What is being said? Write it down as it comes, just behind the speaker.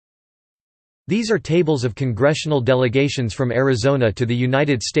These are tables of congressional delegations from Arizona to the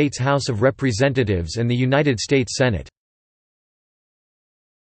United States House of Representatives and the United States Senate.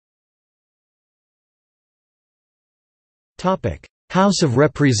 House of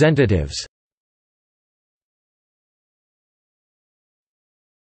Representatives.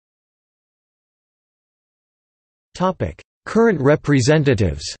 Current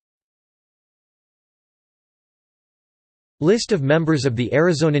representatives. List of members of the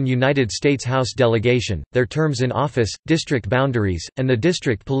Arizonan United States House delegation, their terms in office, district boundaries, and the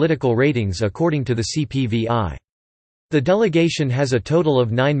district political ratings according to the CPVI. The delegation has a total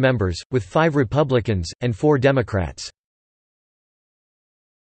of 9 members, with 5 Republicans, and 4 Democrats.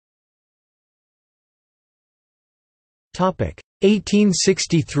 Topic: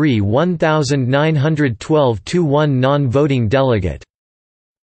 1863 1912 to 1 non-voting delegate.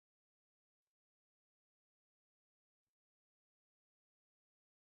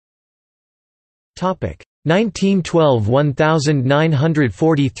 Topic: 1912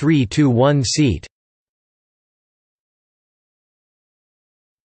 1943 to 1 seat.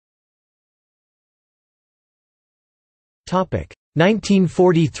 Topic: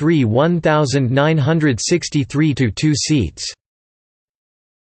 1943 1963 to 2 seats.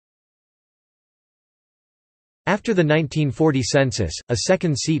 After the 1940 census, a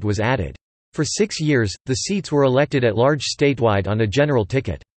second seat was added. For 6 years, the seats were elected at large statewide on a general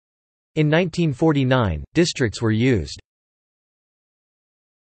ticket. In 1949, districts were used.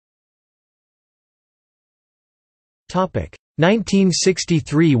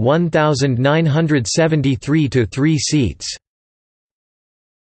 1963 1973 to 3 seats.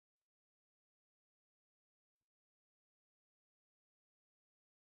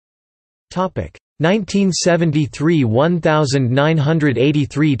 1973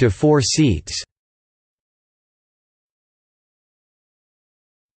 1983 to 4 seats.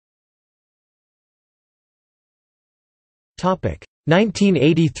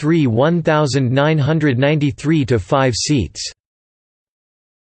 1983 1993 to 5 seats.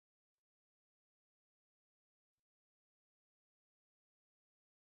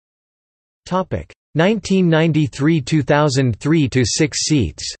 1993 2003 to 6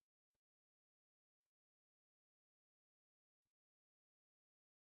 seats.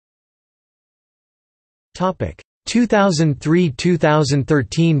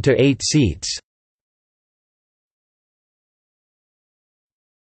 2003–2013 to 8 seats.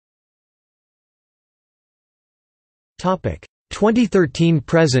 2013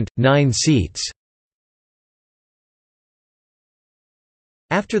 present 9 seats.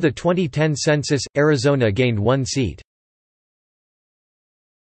 After the 2010 census, Arizona gained 1 seat.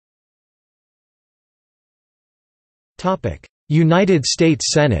 United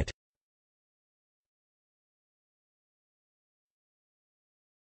States Senate.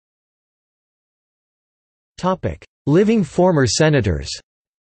 Living former senators.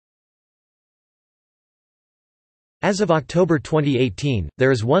 As of October 2018,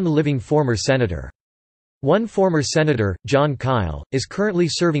 there is 1 living former senator. 1 former senator, John Kyle, is currently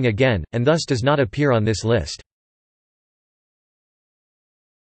serving again, and thus does not appear on this list.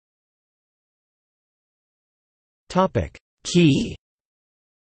 Key.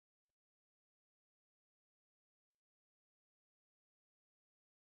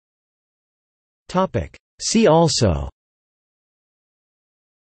 See also: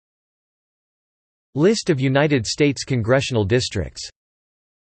 List of United States congressional districts.